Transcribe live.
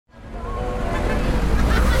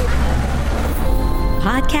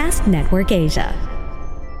Podcast Network Asia.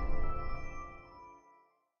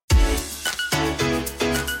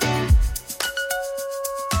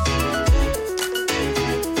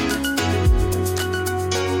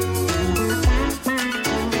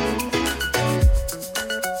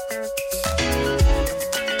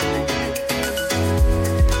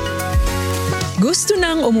 Gusto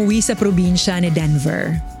nang umuwi sa probinsya ni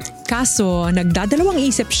Denver. Kaso, nagdadalawang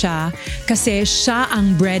isip siya kasi siya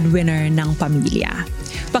ang breadwinner ng pamilya.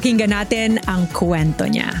 Pakinggan natin ang kwento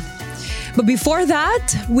niya. But before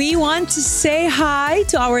that, we want to say hi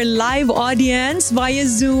to our live audience via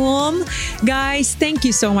Zoom. Guys, thank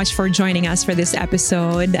you so much for joining us for this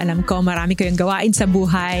episode. Alam ko marami kayong gawain sa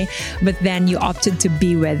buhay, but then you opted to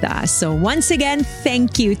be with us. So once again,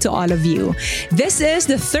 thank you to all of you. This is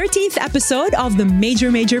the 13th episode of the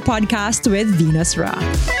Major Podcast with Venus Ra.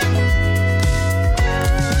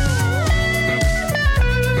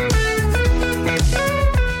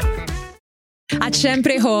 At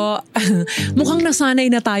syempre ho, mukhang nasanay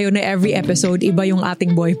na tayo na every episode iba yung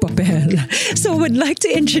ating boy papel. So would like to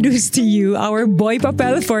introduce to you our boy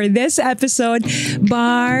papel for this episode,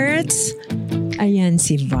 Barts. Ayan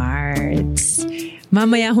si Barts.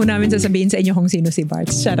 Mamaya ho namin sasabihin sa inyo kung sino si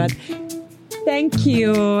Barts. Charot. Thank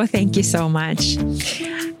you. Thank you so much.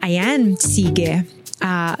 Ayan, sige.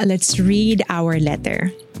 Let's read our letter.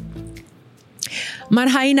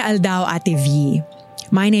 Marhay na aldaw, Ate V.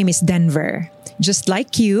 My name is Denver. Just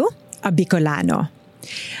like you, a Bicolano.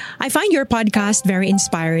 I find your podcast very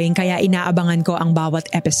inspiring kaya inaabangan ko ang bawat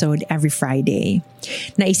episode every Friday.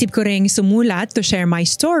 Naisip ko ring sumulat to share my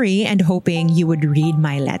story and hoping you would read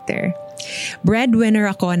my letter. Breadwinner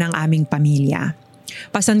ako ng aming pamilya.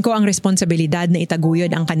 Pasan ko ang responsibilidad na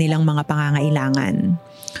itaguyod ang kanilang mga pangangailangan.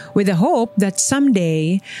 With the hope that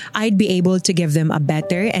someday, I'd be able to give them a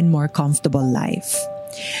better and more comfortable life.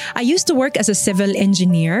 I used to work as a civil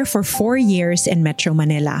engineer for 4 years in Metro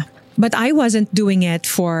Manila. But I wasn't doing it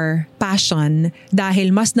for passion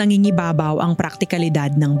dahil mas nangingibabaw ang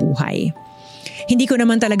praktikalidad ng buhay. Hindi ko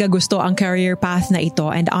naman talaga gusto ang career path na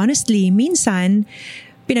ito and honestly, minsan,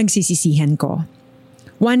 pinagsisisihan ko.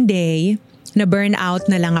 One day, na-burn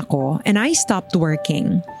out na lang ako and I stopped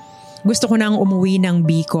working. Gusto ko nang umuwi ng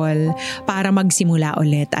Bicol para magsimula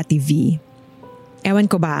ulit at TV. Ewan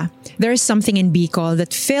ko ba, there's something in Bicol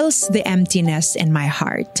that fills the emptiness in my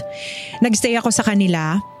heart. Nagstay ako sa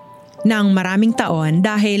kanila ng maraming taon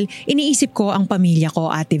dahil iniisip ko ang pamilya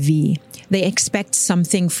ko, Ate V. They expect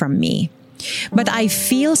something from me. But I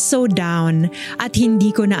feel so down at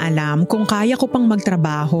hindi ko na alam kung kaya ko pang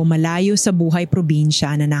magtrabaho malayo sa buhay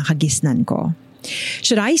probinsya na nakagisnan ko.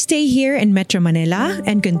 Should I stay here in Metro Manila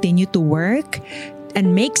and continue to work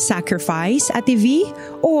and make sacrifice, Ate V?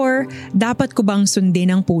 Or dapat ko bang sundin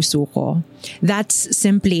ang puso ko? That's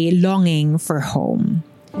simply longing for home.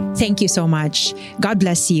 Thank you so much. God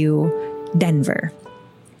bless you, Denver.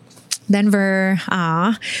 Denver,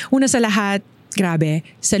 una sa lahat, grabe,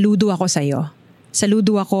 saludo ako sa'yo.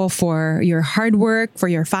 Saludo ako for your hard work,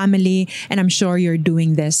 for your family, and I'm sure you're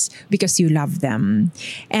doing this because you love them.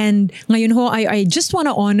 And ngayon ho, I just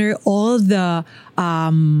want to honor all the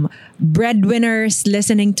breadwinners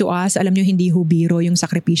listening to us. Alam nyo, hindi ho biro yung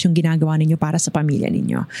sakripisyong ginagawa ninyo para sa pamilya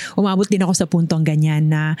ninyo. Umabot din ako sa puntong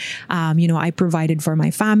ganyan na, I provided for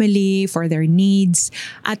my family, for their needs,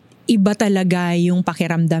 at iba talaga yung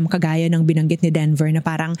pakiramdam kagaya ng binanggit ni Denver na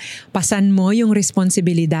parang pasan mo yung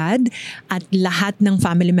responsibilidad at lahat ng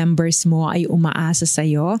family members mo ay umaasa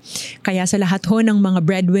sa'yo. Kaya sa lahat ho ng mga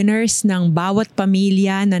breadwinners ng bawat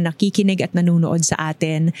pamilya na nakikinig at nanonood sa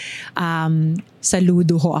atin,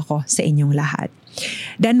 saludo ho ako sa inyong lahat.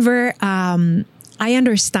 Denver, I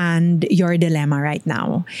understand your dilemma right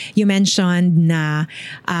now. You mentioned na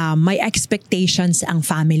may expectations ang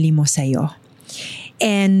family mo sa'yo.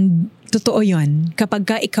 And totoo yun. Kapag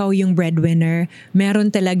ka ikaw yung breadwinner, meron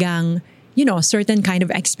talagang, certain kind of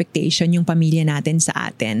expectation yung pamilya natin sa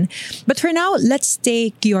atin. But for now, let's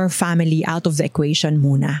take your family out of the equation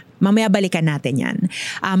muna. Mamaya balikan natin yan.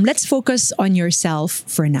 Let's focus on yourself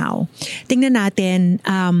for now. Tingnan natin,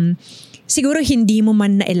 siguro hindi mo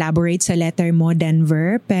man na-elaborate sa letter mo,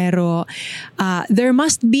 Denver, pero there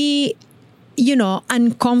must be,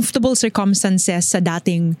 uncomfortable circumstances sa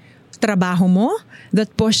dating trabaho mo that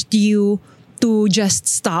pushed you to just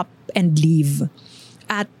stop and leave.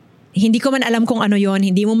 At hindi ko man alam kung ano yon,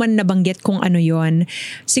 hindi mo man nabanggit kung ano yon.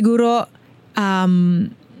 Siguro,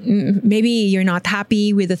 maybe you're not happy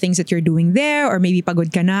with the things that you're doing there, or maybe pagod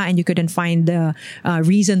ka na and you couldn't find the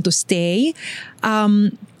reason to stay.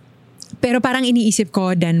 Pero parang iniisip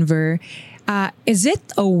ko, Denver, is it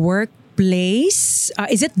a work place?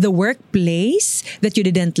 Is it the workplace that you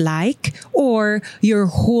didn't like, or your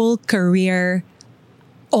whole career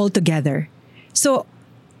altogether? So,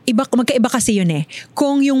 magkaiba kasi yun eh.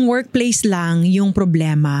 Kung yung workplace lang yung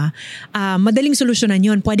problema, madaling solusyonan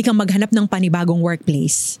yun. Pwede kang maghanap ng panibagong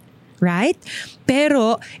workplace. Right?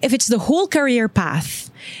 Pero if it's the whole career path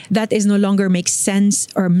that is no longer makes sense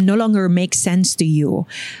to you,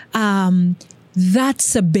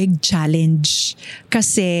 that's a big challenge.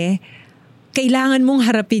 Kasi kailangan mong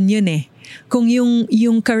harapin yun eh. Kung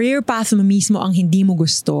yung career path mo mismo ang hindi mo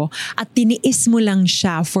gusto at tiniis mo lang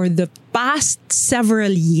siya for the past several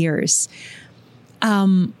years,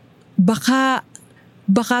 baka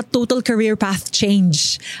total career path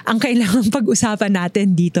change ang kailangan pag-usapan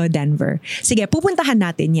natin dito, Denver. Sige, pupuntahan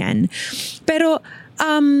natin yan. Pero,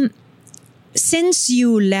 since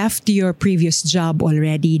you left your previous job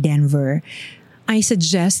already, Denver, I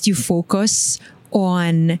suggest you focus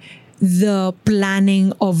on the planning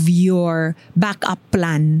of your backup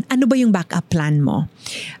plan. Ano ba yung backup plan mo?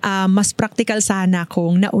 Mas practical sana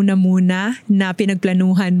kung nauna muna na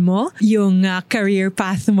pinagplanuhan mo yung career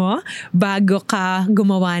path mo bago ka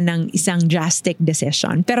gumawa ng isang drastic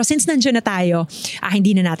decision. Pero since nandiyan na tayo,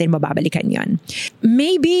 hindi na natin mababalikan yon.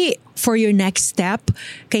 Maybe for your next step,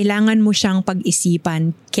 kailangan mo siyang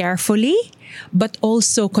pag-isipan carefully, but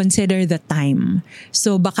also consider the time.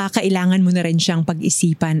 So baka kailangan mo na rin siyang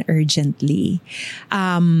pag-isipan urgently.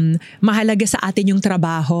 Mahalaga sa atin yung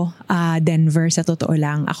trabaho, Denver, sa totoo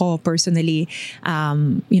lang. Ako personally,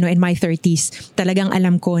 in my 30s, talagang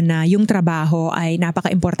alam ko na yung trabaho ay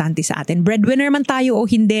napaka-importante sa atin. Breadwinner man tayo o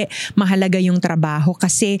hindi, mahalaga yung trabaho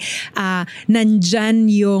kasi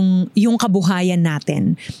nandyan yung kabuhayan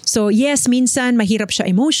natin. So yes, minsan mahirap siya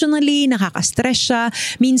emotionally, nakaka-stress siya.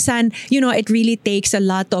 Minsan, it really takes a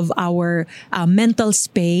lot of our mental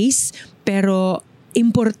space, pero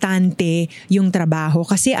importante yung trabaho.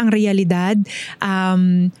 Kasi ang realidad,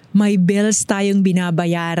 may bills tayong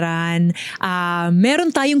binabayaran, meron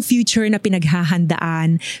tayong future na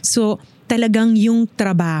pinaghahandaan. So talagang yung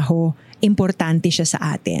trabaho, importante siya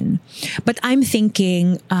sa atin. But I'm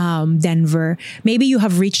thinking, Denver, maybe you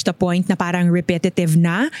have reached a point na parang repetitive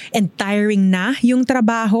na and tiring na yung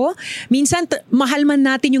trabaho. Minsan, mahal man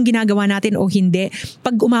natin yung ginagawa natin o hindi,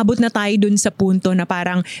 pag umabot na tayo dun sa punto na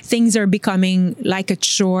parang things are becoming like a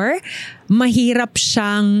chore, mahirap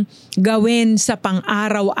siyang gawin sa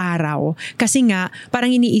pang-araw-araw. Kasi nga,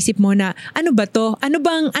 parang iniisip mo na, ano ba to? Ano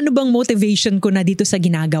bang motivation ko na dito sa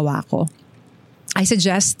ginagawa ko? I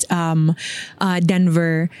suggest,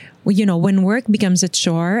 Denver, when work becomes a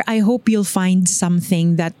chore, I hope you'll find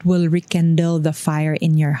something that will rekindle the fire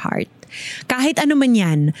in your heart. Kahit ano man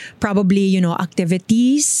yan, probably,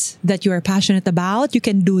 activities that you are passionate about, you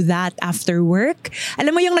can do that after work.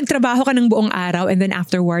 Alam mo yung nagtrabaho ka ng buong araw and then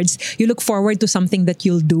afterwards, you look forward to something that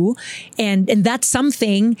you'll do. And that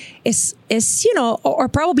something is or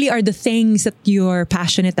probably are the things that you're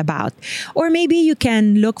passionate about. Or maybe you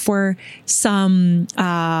can look for some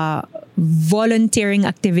volunteering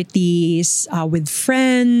activities with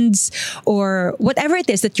friends or whatever it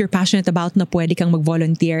is that you're passionate about na pwede kang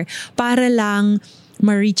mag-volunteer para lang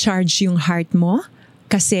ma-recharge yung heart mo.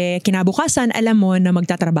 Kasi kinabukasan, alam mo na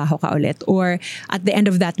magtatrabaho ka ulit. Or at the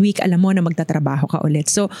end of that week, alam mo na magtatrabaho ka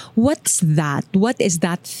ulit. So what's that? What is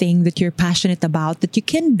that thing that you're passionate about that you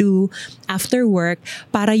can do after work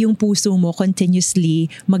para yung puso mo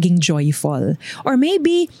continuously maging joyful? Or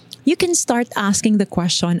maybe you can start asking the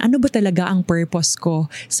question, ano ba talaga ang purpose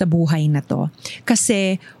ko sa buhay na to?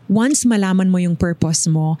 Kasi once malaman mo yung purpose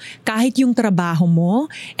mo, kahit yung trabaho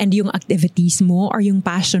mo and yung activities mo or yung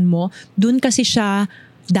passion mo, dun kasi siya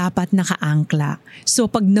dapat nakaangkla. So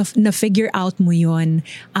pag na-figure out mo yun,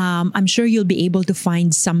 I'm sure you'll be able to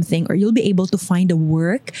find something or you'll be able to find a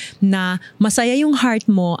work na masaya yung heart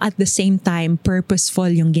mo at the same time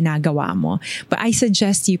purposeful yung ginagawa mo. But I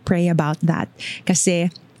suggest you pray about that.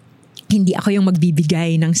 Kasi hindi ako yung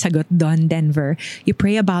magbibigay ng sagot doon, Denver. You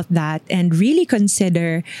pray about that and really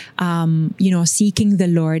consider, seeking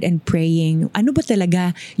the Lord and praying, ano ba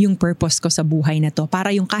talaga yung purpose ko sa buhay na to?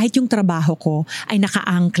 Para yung kahit yung trabaho ko ay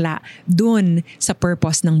nakaangkla doon sa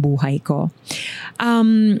purpose ng buhay ko.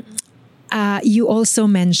 You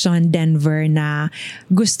also mentioned, Denver, na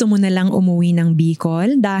gusto mo na lang umuwi ng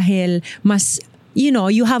Bicol dahil mas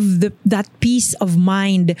you have that peace of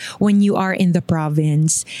mind when you are in the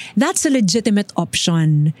province. That's a legitimate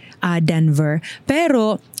option, Denver.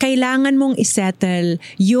 Pero kailangan mong isettle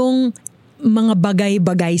yung mga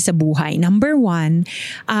bagay-bagay sa buhay. Number one,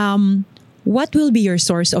 what will be your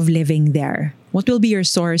source of living there? What will be your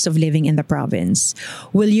source of living in the province?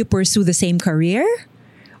 Will you pursue the same career?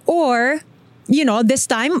 Or this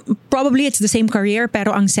time, probably it's the same career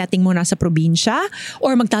pero ang setting mo nasa probinsya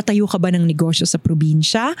or magtatayo ka ba ng negosyo sa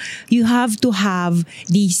probinsya. You have to have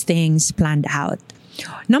these things planned out.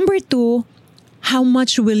 Number 2, how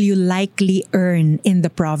much will you likely earn in the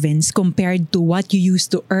province compared to what you used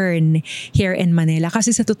to earn here in Manila? Kasi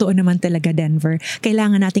sa totoo naman talaga, Denver,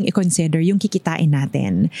 kailangan nating i-consider yung kikitain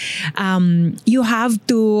natin. You have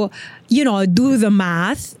to, do the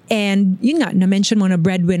math, and yun nga, na-mention mo na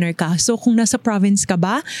breadwinner ka. So kung nasa province ka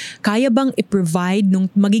ba, kaya bang i-provide nung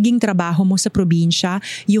magiging trabaho mo sa probinsya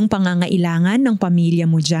yung pangangailangan ng pamilya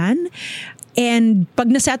mo dyan? And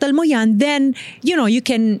pag nasettle mo yan, then, you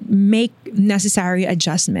can make necessary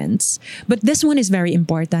adjustments. But this one is very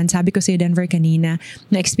important. Sabi ko sa Denver kanina,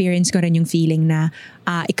 na-experience ko rin yung feeling na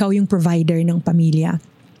ikaw yung provider ng pamilya.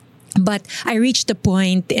 But I reached the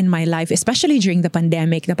point in my life, especially during the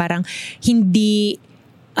pandemic, na parang hindi...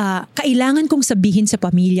 kailangan kong sabihin sa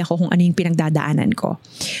pamilya ko kung ano yung pinagdadaanan ko.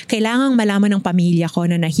 Kailangang malaman ng pamilya ko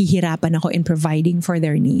na nahihirapan ako in providing for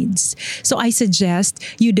their needs. So I suggest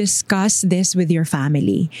you discuss this with your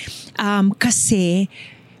family. Kasi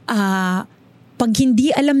pag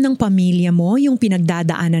hindi alam ng pamilya mo yung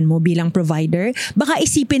pinagdadaanan mo bilang provider, baka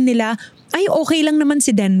isipin nila, ay okay lang naman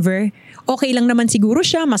si Denver. Okay lang naman siguro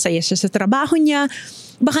siya, masaya siya sa trabaho niya.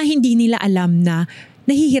 Baka hindi nila alam na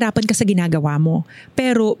nahihirapan ka sa ginagawa mo.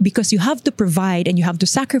 Pero because you have to provide and you have to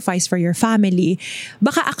sacrifice for your family,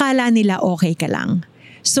 baka akala nila okay ka lang.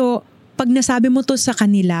 So, pag nasabi mo to sa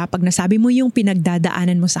kanila, pag nasabi mo yung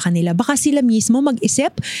pinagdadaanan mo sa kanila, baka sila mismo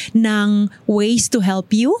mag-isip ng ways to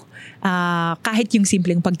help you. Kahit yung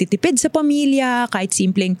simpleng pagtitipid sa pamilya, kahit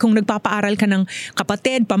simpleng kung nagpapaaral ka ng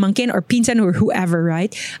kapatid, pamangkin, or pinsan, or whoever,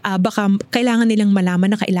 right? Baka kailangan nilang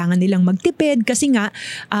malaman na kailangan nilang magtipid kasi nga,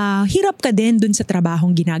 hirap ka din dun sa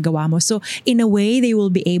trabahong ginagawa mo. So, in a way, they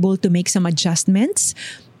will be able to make some adjustments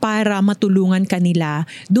para matulungan kanila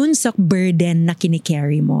dun sa burden na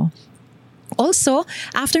kinikerry mo. Also,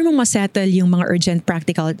 after mong masettle yung mga urgent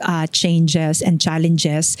practical changes and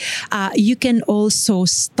challenges, you can also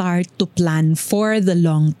start to plan for the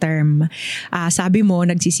long term. Sabi mo,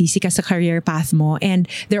 nagsisisi ka sa career path mo,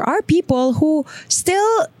 and there are people who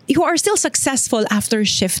are still successful after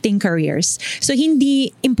shifting careers. So,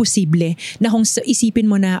 hindi imposible na kung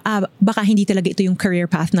isipin mo na baka hindi talaga ito yung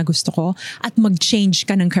career path na gusto ko at mag-change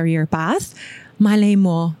ka ng career path. Malay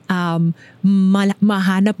mo,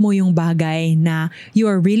 mahanap mo yung bagay na you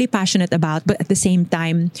are really passionate about, but at the same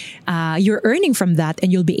time, you're earning from that and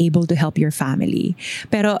you'll be able to help your family.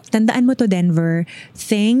 Pero tandaan mo to, Denver,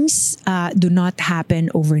 things do not happen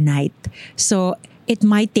overnight. So, it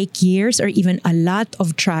might take years or even a lot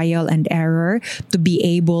of trial and error to be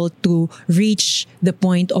able to reach the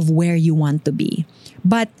point of where you want to be.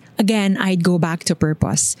 But again, I'd go back to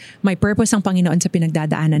purpose. May purpose ang Panginoon sa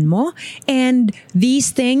pinagdadaanan mo, and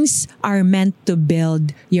these things are meant to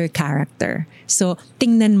build your character. So,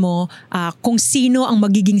 tingnan mo kung sino ang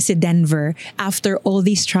magiging si Denver after all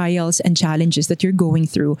these trials and challenges that you're going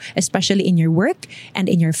through, especially in your work and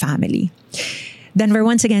in your family. Denver,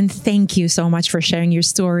 once again, thank you so much for sharing your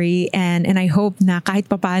story, and I hope na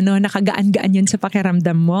kahit papano nakagaan-gaan yun sa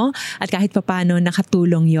pakiramdam mo at kahit papano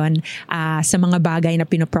nakatulong yun sa mga bagay na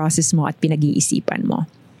pinoprocess mo at pinag-iisipan mo.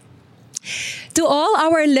 To all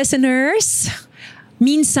our listeners,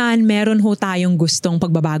 minsan meron ho tayong gustong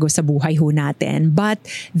pagbabago sa buhay ho natin, but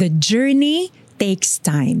the journey takes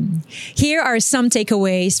time. Here are some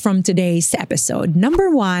takeaways from today's episode. Number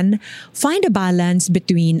 1, find a balance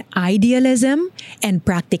between idealism and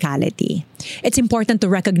practicality. It's important to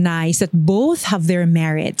recognize that both have their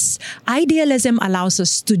merits. Idealism allows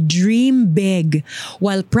us to dream big,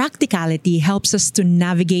 while practicality helps us to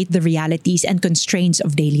navigate the realities and constraints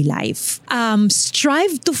of daily life.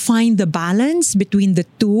 Strive to find the balance between the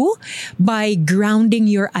two by grounding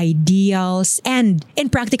your ideals and in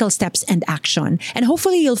practical steps and action. And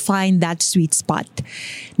hopefully you'll find that sweet spot.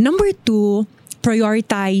 Number 2,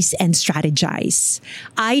 prioritize and strategize.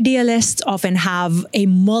 Idealists often have a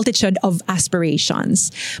multitude of aspirations,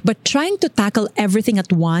 but trying to tackle everything at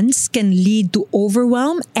once can lead to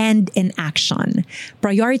overwhelm and inaction.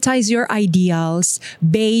 Prioritize your ideals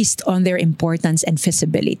based on their importance and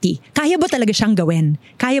feasibility. Kaya ba talaga siyang gawin?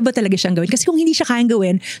 Kaya ba talaga siyang gawin? Kasi kung hindi siya kayang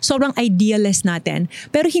gawin, sobrang idealist natin,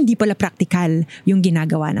 pero hindi pala practical yung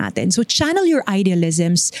ginagawa natin. So channel your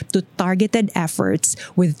idealisms to targeted efforts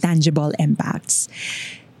with tangible impacts.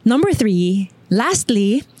 Number 3,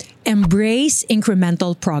 lastly, Embrace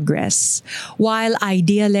incremental progress. While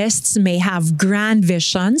idealists may have grand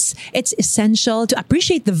visions, it's essential to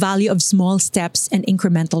appreciate the value of small steps and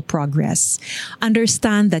incremental progress.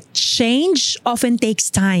 Understand that change often takes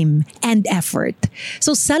time and effort.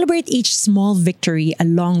 So celebrate each small victory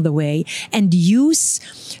along the way and use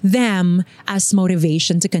them as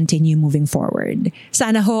motivation to continue moving forward.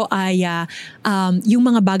 Sana ho ay yung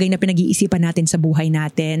mga bagay na pinag-iisipan natin sa buhay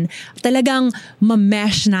natin, talagang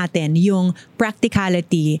ma-mesh natin yung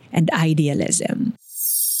practicality and idealism.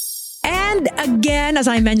 And again, as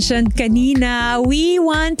I mentioned kanina, we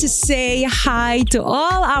want to say hi to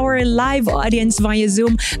all our live audience via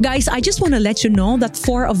Zoom. Guys, I just want to let you know that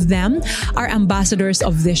 4 of them are ambassadors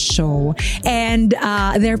of this show. And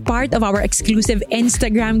they're part of our exclusive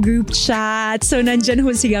Instagram group chat. So nandyan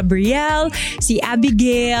ho si Gabrielle, si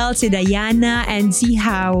Abigail, si Diana, and si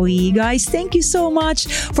Howie. Guys, thank you so much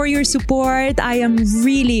for your support. I am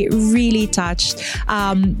really, really touched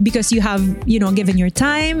because you have, given your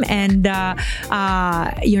time and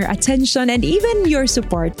your attention and even your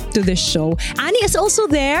support to this show. Annie is also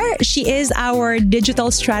there. She is our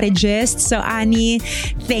digital strategist. So Annie,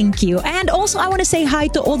 thank you. And also I want to say hi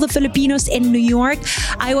to all the Filipinos in New York.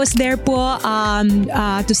 I was there po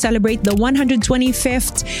to celebrate the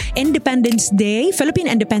 125th Philippine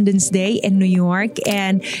Independence Day in New York.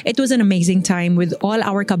 And it was an amazing time with all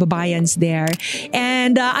our kababayans there.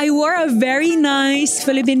 And I wore a very nice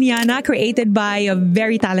Filipiniana created by a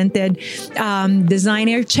very talented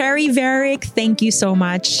designer, Cherry Varick. Thank you so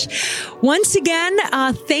much. Once again,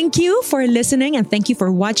 thank you for listening and thank you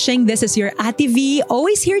for watching. This is your Ate V,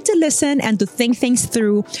 always here to listen and to think things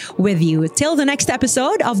through with you. Till the next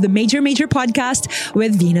episode of the Major Podcast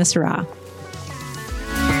with Venus Ra.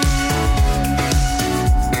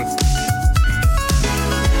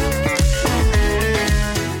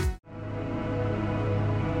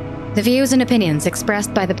 The views and opinions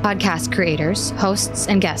expressed by the podcast creators, hosts,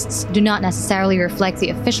 and guests do not necessarily reflect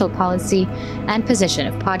the official policy and position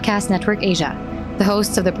of Podcast Network Asia, the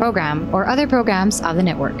hosts of the program, or other programs of the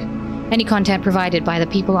network. Any content provided by the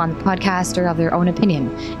people on the podcast are of their own opinion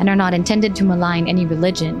and are not intended to malign any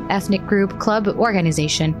religion, ethnic group, club,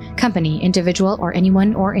 organization, company, individual, or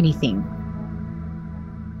anyone or anything.